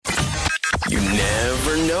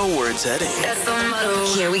know where it's heading. That's the motto.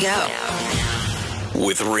 Here we go.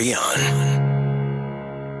 With Rian.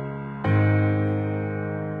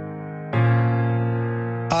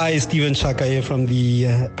 Hi, Steven Chaka here from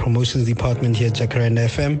the promotions department here at Jacaranda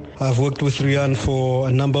FM. I've worked with Rian for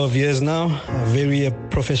a number of years now. A very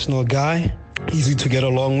professional guy, easy to get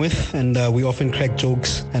along with, and we often crack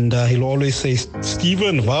jokes. And he'll always say,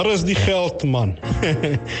 Steven, waar is die geld, man?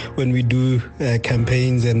 When we do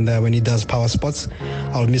campaigns and when he does power spots.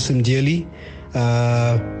 I'll miss him dearly.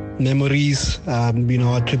 Memories,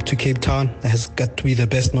 our trip to Cape Town has got to be the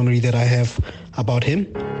best memory that I have about him.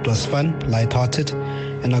 It was fun, lighthearted,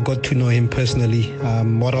 and I got to know him personally.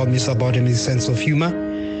 What I'll miss about him is his sense of humor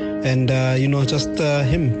and, just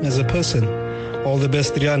him as a person. All the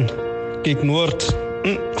best, Rian. Kijk Noord,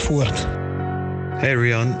 voort. Hey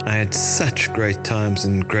Rian, I had such great times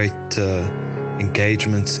and great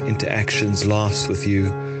engagements, interactions, laughs with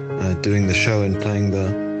you doing the show and playing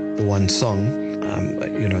the one song.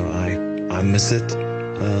 I miss it,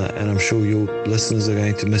 and I'm sure your listeners are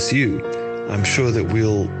going to miss you. I'm sure that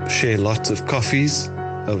we'll share lots of coffees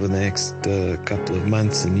over the next couple of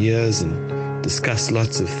months and years and discuss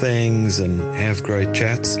lots of things and have great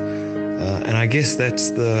chats. And I guess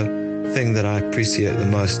that's the thing that I appreciate the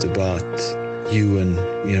most about you and,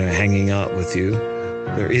 hanging out with you.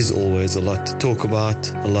 There is always a lot to talk about,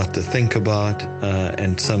 a lot to think about,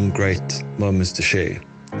 and some great moments to share.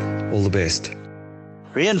 All the best.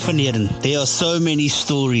 Rian van Heerden, there are so many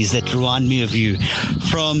stories that remind me of you.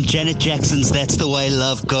 From Janet Jackson's That's the Way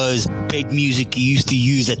Love Goes, big music you used to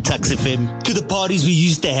use at Tux FM, to the parties we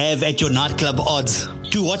used to have at your nightclub odds,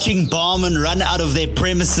 to watching barmen run out of their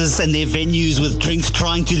premises and their venues with drinks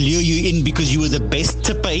trying to lure you in because you were the best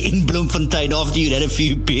tipper in Bloemfontein after you'd had a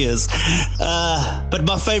few beers. But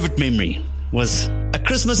my favorite memory was a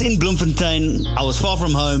Christmas in Bloemfontein. I was far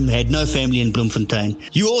from home, had no family in Bloemfontein.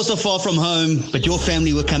 You were also far from home, but your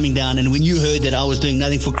family were coming down, and when you heard that I was doing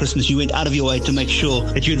nothing for Christmas, you went out of your way to make sure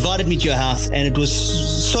that you invited me to your house, and it was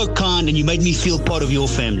so kind, and you made me feel part of your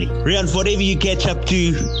family. Rian, whatever you catch up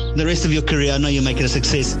to the rest of your career, I know you make it a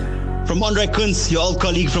success. From Andre Kunz, your old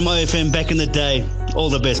colleague from OFM back in the day, all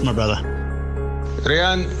the best, my brother.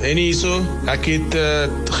 Rian, en hierso, ek het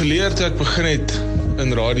geleer toe ek begin het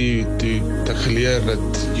in radio, toe ek geleer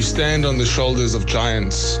dat you stand on the shoulders of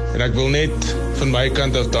giants. En ek wil net van my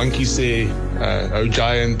kant af dankie sê, ou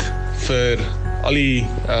giant, vir al die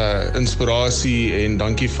inspirasie en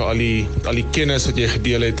dankie vir al die kennis wat jy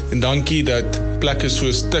gedeel het. En dankie dat plekke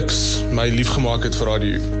soos Tux my liefgemaak het vir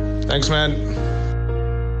radio. Thanks man.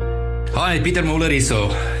 Hi, Pieter Moller hierso.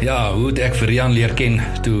 Ja, hoe het ek vir Rian leer ken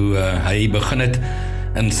toe hy begin het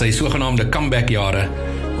in sy sogenaamde comeback jare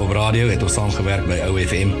op radio, het ons saamgewerk by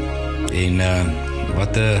OFM. En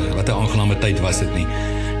wat 'n aangename tyd was dit nie.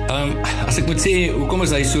 As ek moet sê, hoekom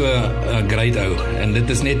is hy so great ou? En dit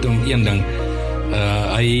is net om een ding.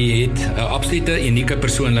 Hy het 'n absolute unieke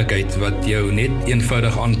persoonlikheid wat jou net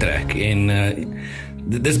eenvoudig aantrek. En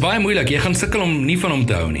dit is baie moeilik. Jy gaan sukkel om nie van hom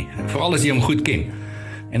te hou nie, veral as jy hom goed ken.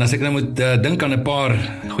 En as ek nou moet dink aan 'n paar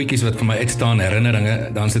goedjies wat vir my uitstaan, herinneringe,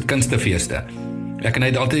 dan is dit kunstefeeste. Ek en hy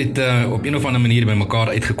het altyd op een of ander manier by mekaar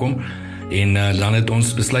uitgekom, en dan het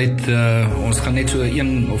ons besluit, ons gaan net so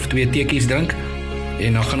 1 of 2 teekies drink,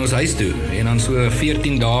 en dan gaan ons huis toe, en dan so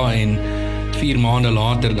 14 dae en 4 maande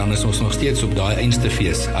later, dan is ons nog steeds op daai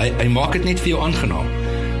eindstefees. Hy maak dit net vir jou aangenaam.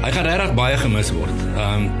 Hy gaan regtig baie gemis word.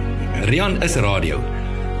 Rian is radio.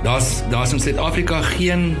 Daar's in Suid-Afrika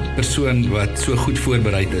geen persoon wat so goed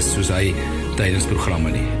voorbereid is soos hy tydens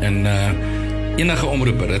programme nie. En enige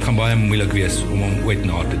omroeper, dit gaan baie moeilik wees om hom ooit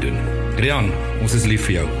na te doen. Rian, ons is lief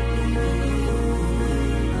vir jou.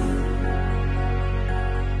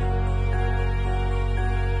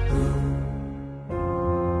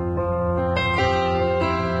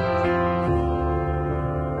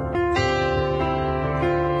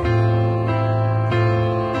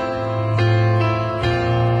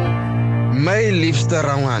 My liefste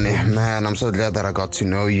Rangwane, man, I'm so glad that I got to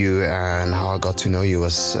know you, and how I got to know you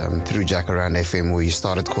was through Jacaranda FM, where you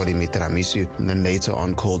started calling me Tiramisu, and then later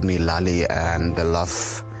on called me Lali, and the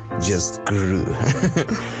love just grew.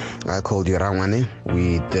 I called you Rangwane.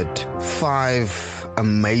 We did 5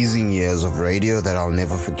 amazing years of radio that I'll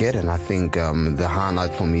never forget, and I think the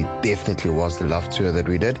highlight for me definitely was the love tour that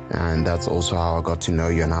we did, and that's also how I got to know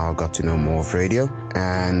you and how I got to know more of radio.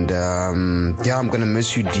 And yeah, I'm gonna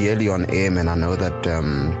miss you dearly on air, man. I know that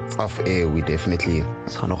off air we definitely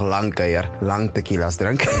gaan nog lang tequilas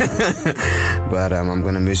drink, but I'm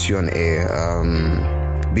gonna miss you on air.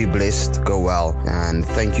 Be blessed, go well, and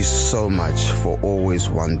thank you so much for always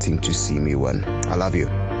wanting to see me win. I love you.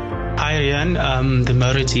 Hi Rian, de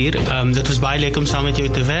Maurits hier. Dit was baie lekker om saam met jou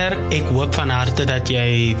te werk. Ek hoop van harte dat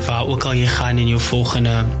jy, waar ook al jy gaan in jou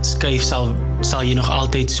volgende skuif, sal jy nog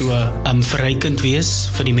altyd so verrykend wees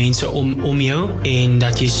vir die mense om jou en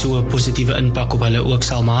dat jy so 'n positiewe impak op hulle ook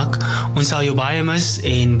sal maak. Ons sal jou baie mis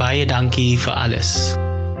en baie dankie vir alles.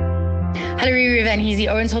 Hello, Rian van Heerden.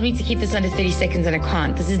 Owen told me to keep this under 30 seconds and I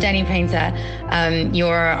can't. This is Danny Painter,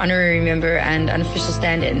 your honorary member and unofficial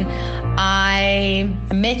stand-in. I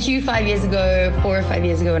met you 4 or 5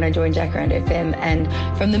 years ago when I joined Jacaranda FM, and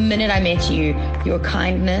from the minute I met you, your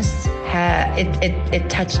kindness, it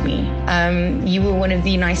touched me. You were one of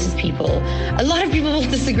the nicest people. A lot of people will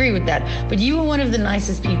disagree with that, but you were one of the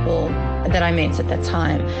nicest people that I met at that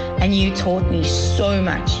time, and you taught me so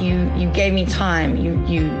much. You gave me time.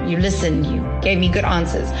 You listened. You gave me good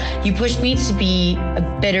answers. You pushed me to be a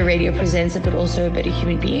better radio presenter, but also a better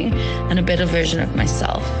human being and a better version of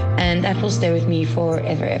myself. And that will stay with me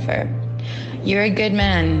forever, ever. You're a good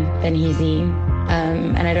man, Van Heerden.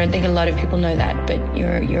 And I don't think a lot of people know that, but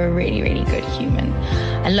you're a really, really good human.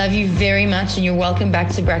 I love you very much, and you're welcome back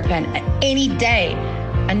to Brakpan any day.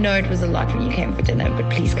 I know it was a lot when you came for dinner, but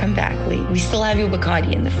please come back. We still have your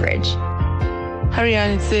Bacardi in the fridge. Hi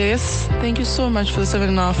Rian, it's Zayas. Thank you so much for the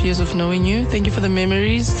 7.5 years of knowing you. Thank you for the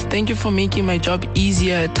memories. Thank you for making my job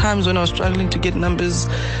easier at times when I was struggling to get numbers.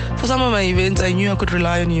 For some of my events, I knew I could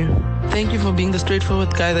rely on you. Thank you for being the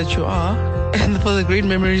straightforward guy that you are, and for the great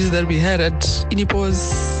memories that we had at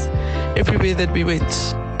Inipos, everywhere that we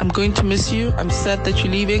went. I'm going to miss you. I'm sad that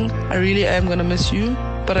you're leaving. I really am going to miss you,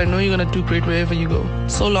 but I know you're going to do great wherever you go.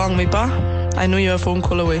 So long, Mepa. I know you're a phone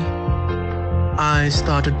call away. I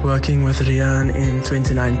started working with Rian in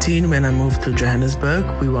 2019 when I moved to Johannesburg.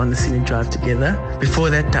 We were on the scenic drive together. Before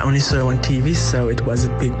that, I only saw him on TV, so it was a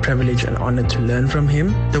big privilege and honor to learn from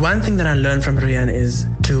him. The one thing that I learned from Rian is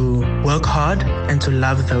to work hard and to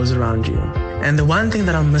love those around you. And the one thing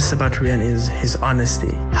that I miss about Rian is his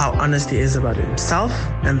honesty, how honest he is about himself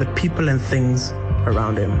and the people and things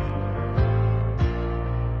around him.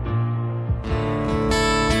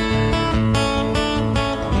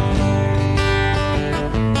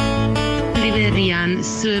 Rian,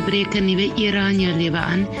 so breek 'n nuwe era in jou lewe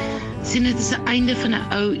aan. Sien dit is 'n einde van 'n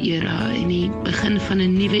ou era en die begin van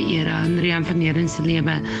 'n nuwe era in Rian van Heerden se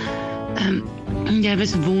lewe. Jy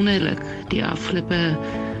was wonderlik die afgelope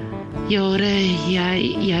jare.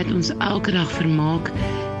 Jy het ons elke dag vermaak.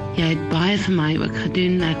 Jy het baie vir my ook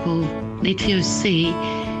gedoen. Ek wil net vir jou sê,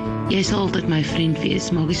 jy sal altyd my vriend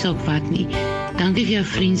wees, maak nie saak wat nie. Dankie vir jou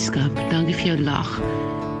vriendskap, dankie vir jou lag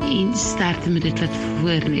en sterkte met dit wat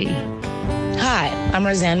voor lê. Hi, I'm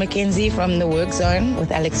Roseanne McKenzie from The Work Zone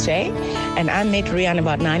with Alex J. And I met Rian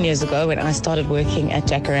about 9 years ago when I started working at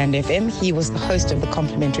Jacaranda FM. He was the host of the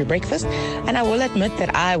Complimentary Breakfast. And I will admit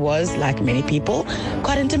that I was, like many people,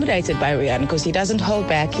 quite intimidated by Rian because he doesn't hold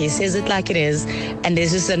back. He says it like it is. And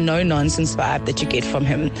there's just a no-nonsense vibe that you get from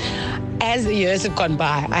him. As the years have gone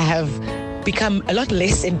by, I have become a lot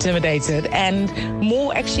less intimidated and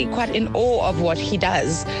more actually quite in awe of what he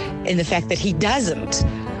does, in the fact that he doesn't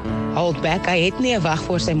hold back. Hy het nie 'n wag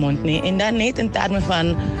voor sy mond nie, en dan net in terme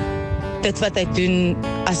van dit wat hy doen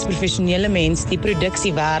as professionele mens, die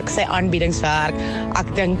produksiewerk, sy aanbiedingswerk.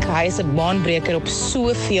 Ek dink hy is 'n baanbreker op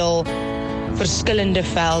soveel verskillende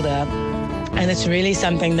velde, and it's really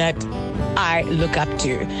something that I look up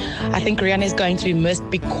to. I think Rian is going to be missed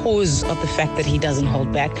because of the fact that he doesn't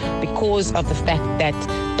hold back, because of the fact that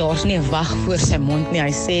daar's nie 'n wag voor sy mond nie.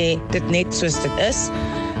 Hy sê dit net soos dit is.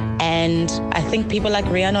 And I think people like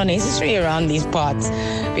Rian are necessary around these parts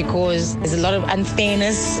because there's a lot of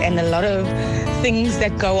unfairness and a lot of things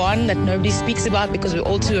that go on that nobody speaks about because we're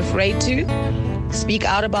all too afraid to speak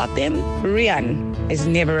out about them. Rian is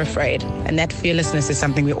never afraid, and that fearlessness is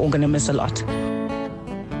something we're all going to miss a lot.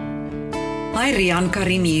 Hi Rian,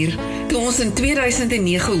 Karin hier. Toe ons in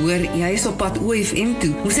 2009 hoor, jy is op pad OFM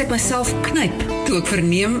toe, moes ek myself knyp. Toe ek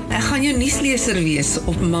verneem, ek gaan jou nuusleser wees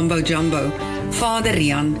op Mambo Jumbo. Vader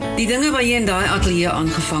Rian, die dinge wat jy in daai ateljee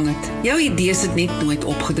aangevang het, jou idees het net nooit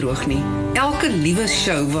opgedroog nie. Elke liewe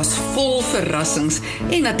show was vol verrassings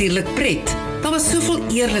en natuurlik pret. Daar was soveel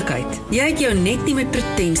eerlikheid. Jy het jou net nie met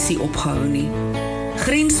pretensie opgehou nie.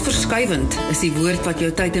 Grensverskuivend is die woord wat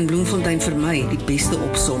jou tyd in Bloemfontein vir my die beste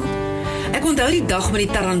opsom. Ek onthou die dag met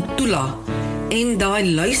die tarantula en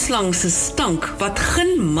daai luislang se stank wat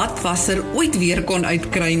geen matwasser ooit weer kon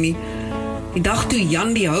uitkry nie. Die dag toe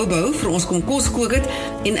Jan die hobo vir ons kom kos kook het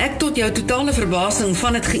en ek tot jou totale verbasing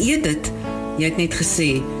van het geëet het, jy het net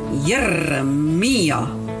gesê, Jeremia.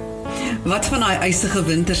 Wat van daai ysige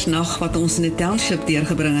wintersnag wat ons in die township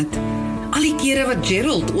deurgebring het? Al die kere wat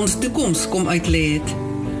Gerald ons toekoms kom uitlê het.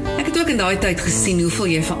 Ek het ook in daai tyd gesien hoeveel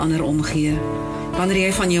jy vir ander omgee. Wanneer jy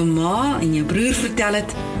van jou ma en jou broer vertel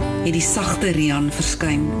het die sagte Rian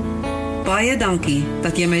verskyn. Baie dankie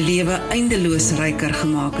dat jy my lewe eindeloos ryker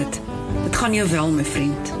gemaak het. Dit gaan jou wel, my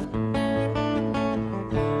vriend.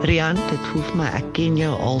 Rian, dit voel vir my, ek ken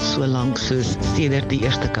jou al so lank soos sedert die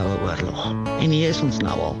Eerste Koue Oorlog. En hier is ons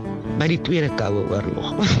nou al, by die Tweede Koue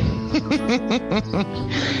Oorlog.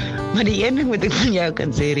 Maar die een ding wat ek van jou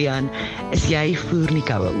kan sê, Rian, is jy voer nie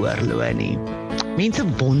koue oorloë nie. Mense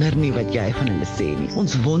wonder nie wat jy van hulle sê nie.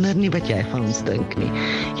 Ons wonder nie wat jy van ons dink nie.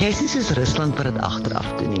 Jy is nie soos Rusland wat dit agteraf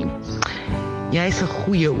doen nie. Jy is 'n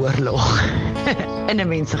goeie oorlog in 'n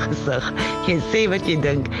mens se gesig. Jy sê wat jy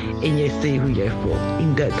dink en jy sê hoe jy voel.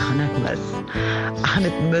 En dit gaan ek mis. Ek gaan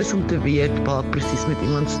dit mis om te weet waar ek presies met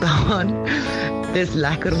iemand staan. Dis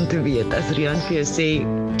lekker om te weet as Rian vir jou sê,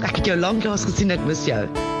 ek het jou lanklaas gesien, ek mis jou.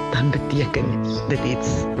 Dan beteken dit iets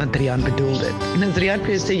wat Rian bedoel dit. En as Rian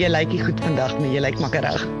vir jou sê, jy lyk nie goed vandag nie, jy lyk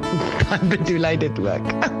makkerig, dan bedoel hy dit ook.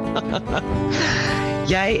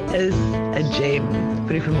 Jy is 'n gem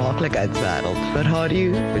vir die vermaaklikheidswêreld, vir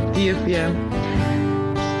radio, vir TV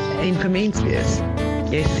en vir menswees.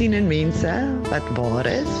 Jy sien in mense wat waar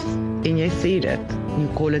is en jy sê dit. You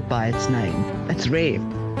call it by its name. It's rare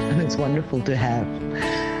and it's wonderful to have.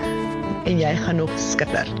 En jy gaan nog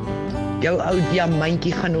skitter. Jou ou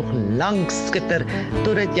diamantjie gaan nog lank skitter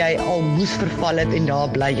totdat jy al moes verval het en daar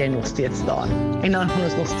bly jy nog steeds staan. En dan gaan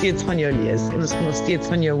ons nog steeds van jou lees en ons gaan nog steeds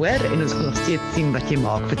van jou hoor en ons gaan nog steeds sien wat jy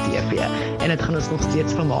maak vir TV en dit gaan ons nog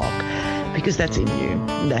steeds vermaak because that's in you.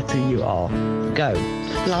 That's who you are. Go.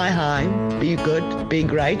 Fly high. Be good. Be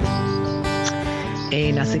great.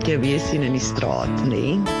 En as ek jou weer sien in die straat,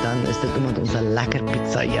 nee, dan is dit omdat ons 'n lekker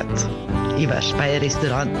pizza eet. Iewers by 'n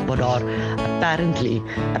restaurant waar daar apparently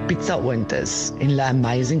 'n pizza oond is en hulle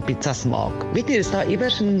amazing pizzas maak. Weet jy, is daar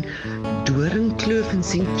iewers in Doringkloof en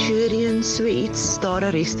Centurion Suites, daar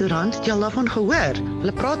 'n restaurant, het jy al daarvan gehoor?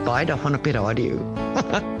 Hulle praat baie daarvan op die radio.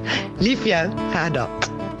 Lief jou, verder.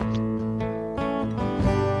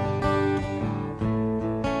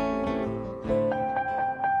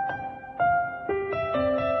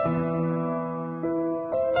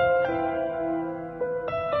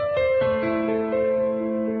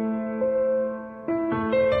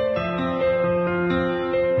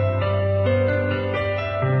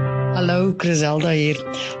 Hallo, Griselda hier.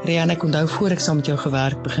 Rian, ek onthou voor ek saam met jou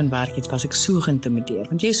begin werk het, was ek so geïntimideer,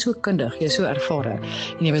 want jy is so kundig, jy is so ervare,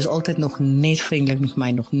 en jy was altyd nog net vriendelik met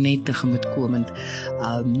my, nog net tegemoetkomend.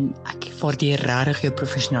 Ek waardeer regtig jou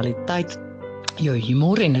professionaliteit, jou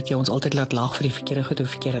humor en dat jy ons altyd laat lag vir die verkeerde goed op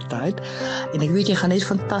verkeerde tyd. En ek weet jy gaan net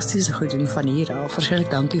fantastiese goed doen van hier af. Verskriklik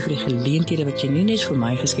dankie vir die geleenthede wat jy nie net vir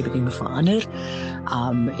my geskep het nie, maar vir ander.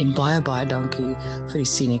 En baie dankie vir die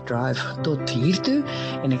Scenic Drive tot hier toe.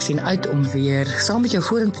 En ek sien uit om weer saam met jou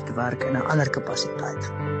vorentoe te werk in 'n ander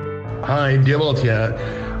kapasiteit. Hi, Dewald here.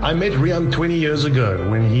 I met Rian 20 years ago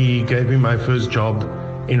when he gave me my first job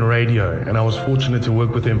in radio, and I was fortunate to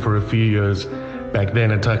work with him for a few years back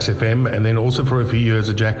then at Tux FM, and then also for a few years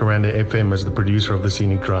at Jacaranda FM as the producer of the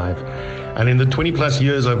Scenic Drive. And in the 20 plus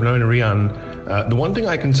years I've known Rian, the one thing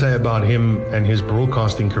I can say about him and his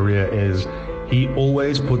broadcasting career is he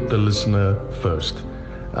always put the listener first.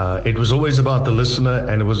 It was always about the listener,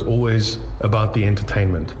 and it was always about the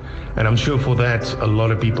entertainment. And I'm sure for that, a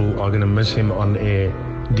lot of people are going to miss him on air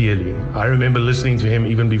dearly. I remember listening to him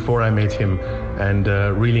even before I met him and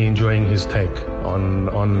really enjoying his take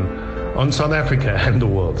on South Africa and the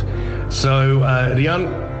world. So, Rian,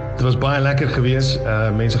 dit was baie lekker gewees.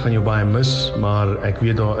 Mense gaan jou baie mis, maar ek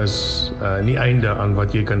weet daar is nie einde aan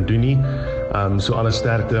wat jy kan doen nie. So alle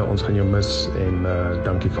sterkte, ons gaan jou mis en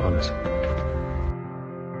dankie vir alles.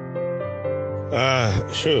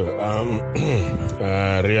 Sure.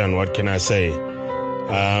 Rian, what can I say?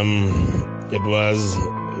 It was,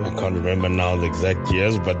 I can't remember now the exact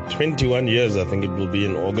years, but 21 years, I think it will be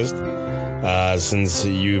in August, since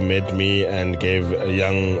you met me and gave a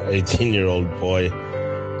young 18-year-old boy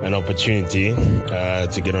an opportunity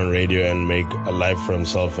to get on radio and make a life for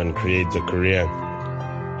himself and create a career.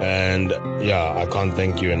 And yeah, I can't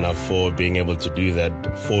thank you enough for being able to do that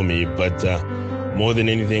for me. But more than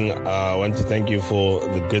anything, I want to thank you for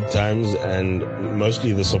the good times and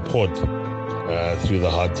mostly the support through the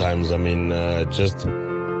hard times. I mean, just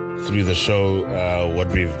through the show,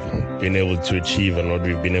 what we've been able to achieve and what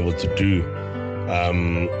we've been able to do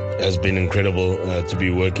has been incredible to be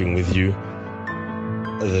working with you.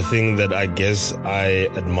 The thing that I guess I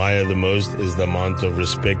admire the most is the amount of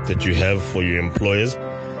respect that you have for your employers.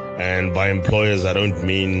 And by employers, I don't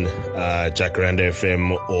mean Jacaranda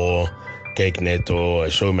FM or CakeNet or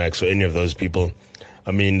Showmax or any of those people.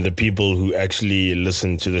 I mean, the people who actually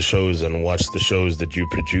listen to the shows and watch the shows that you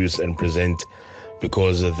produce and present,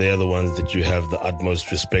 because they're the ones that you have the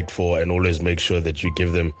utmost respect for and always make sure that you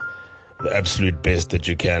give them the absolute best that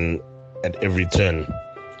you can at every turn.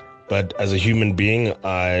 But as a human being,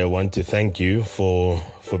 I want to thank you for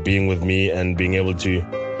being with me and being able to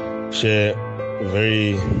share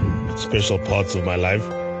very special parts of my life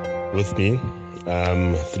with me,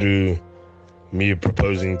 through me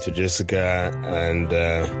proposing to Jessica and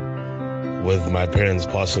with my parents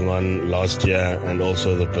passing on last year, and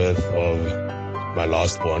also the birth of my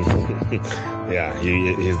last one. Yeah,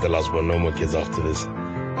 he's the last one. No more kids after this.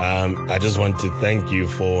 I just want to thank you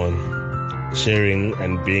for sharing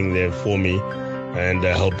and being there for me and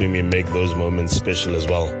helping me make those moments special as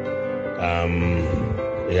well.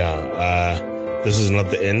 This is not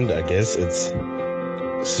the end, I guess. It's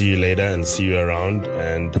see you later and see you around,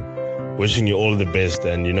 and wishing you all the best.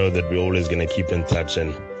 And you know that we're always going to keep in touch,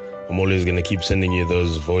 and I'm always going to keep sending you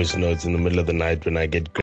those voice notes in the middle of the night when I get